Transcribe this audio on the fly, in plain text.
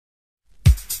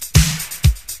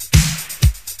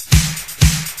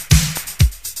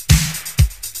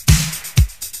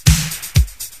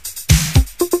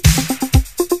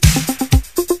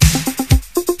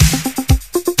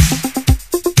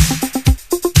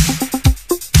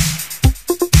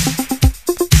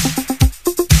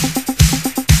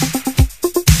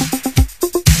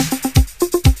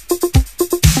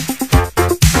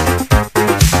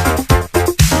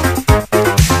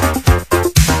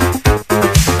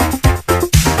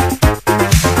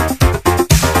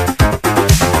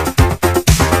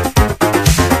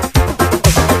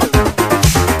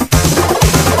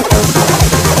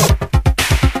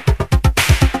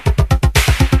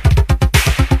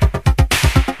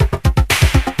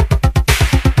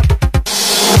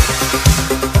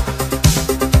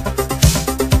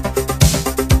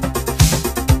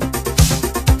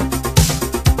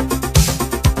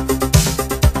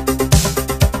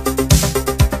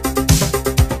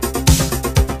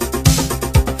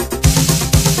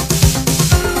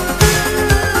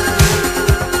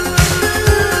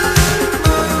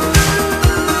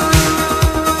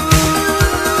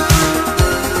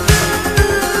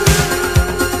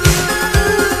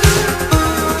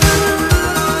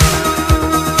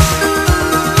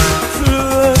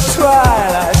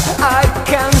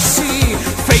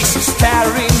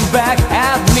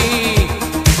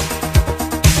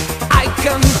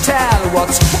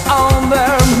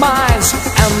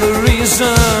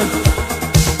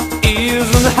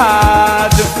isn't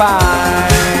hard to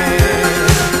find.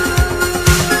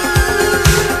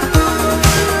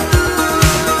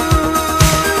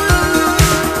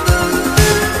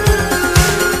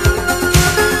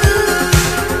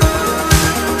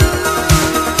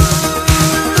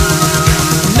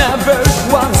 Never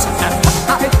once and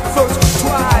I thought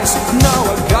twice. Now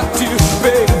I've got to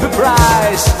pay the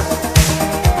price.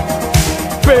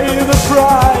 Pay the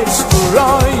price for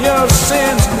all your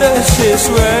sins. This is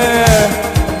where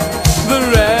the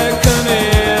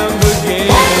reckoning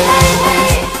begins.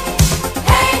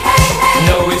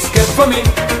 No escape for me.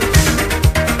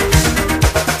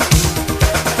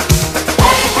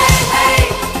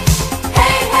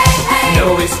 No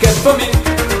escape for me.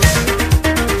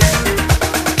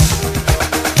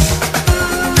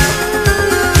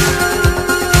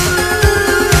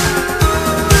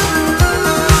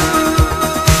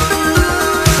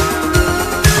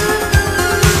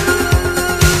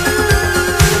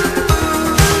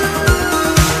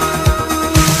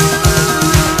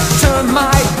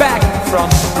 From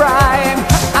prying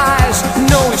eyes,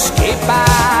 no escape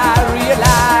I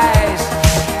realize.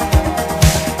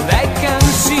 They can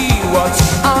see what's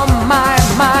on my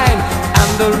mind,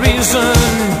 and the reason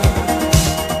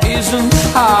isn't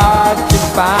hard to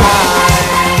find.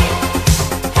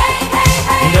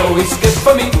 No escape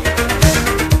for me.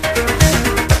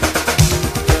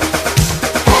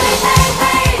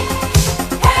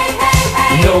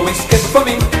 No escape for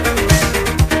me.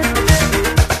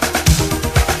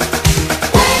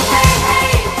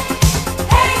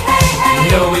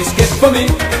 No escape for me.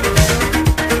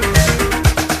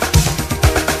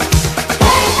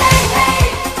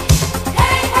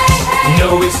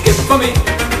 No escape for me.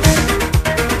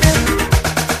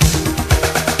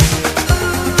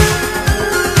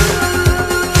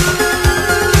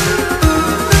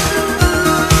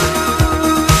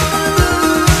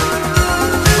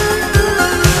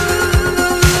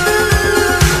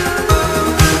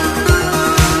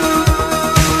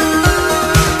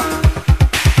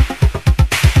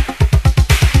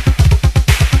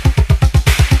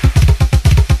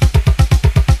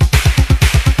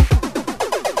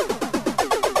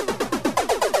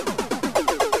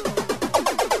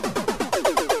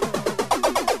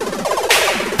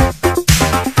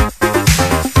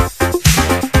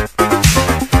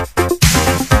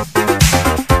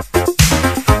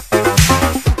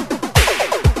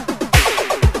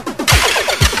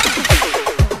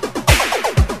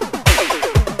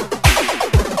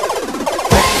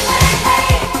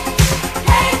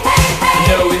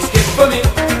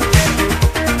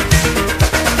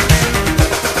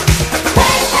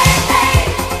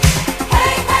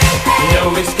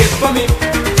 No escape for me.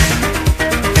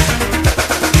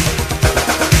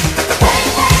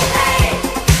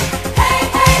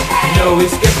 No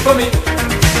escape for me.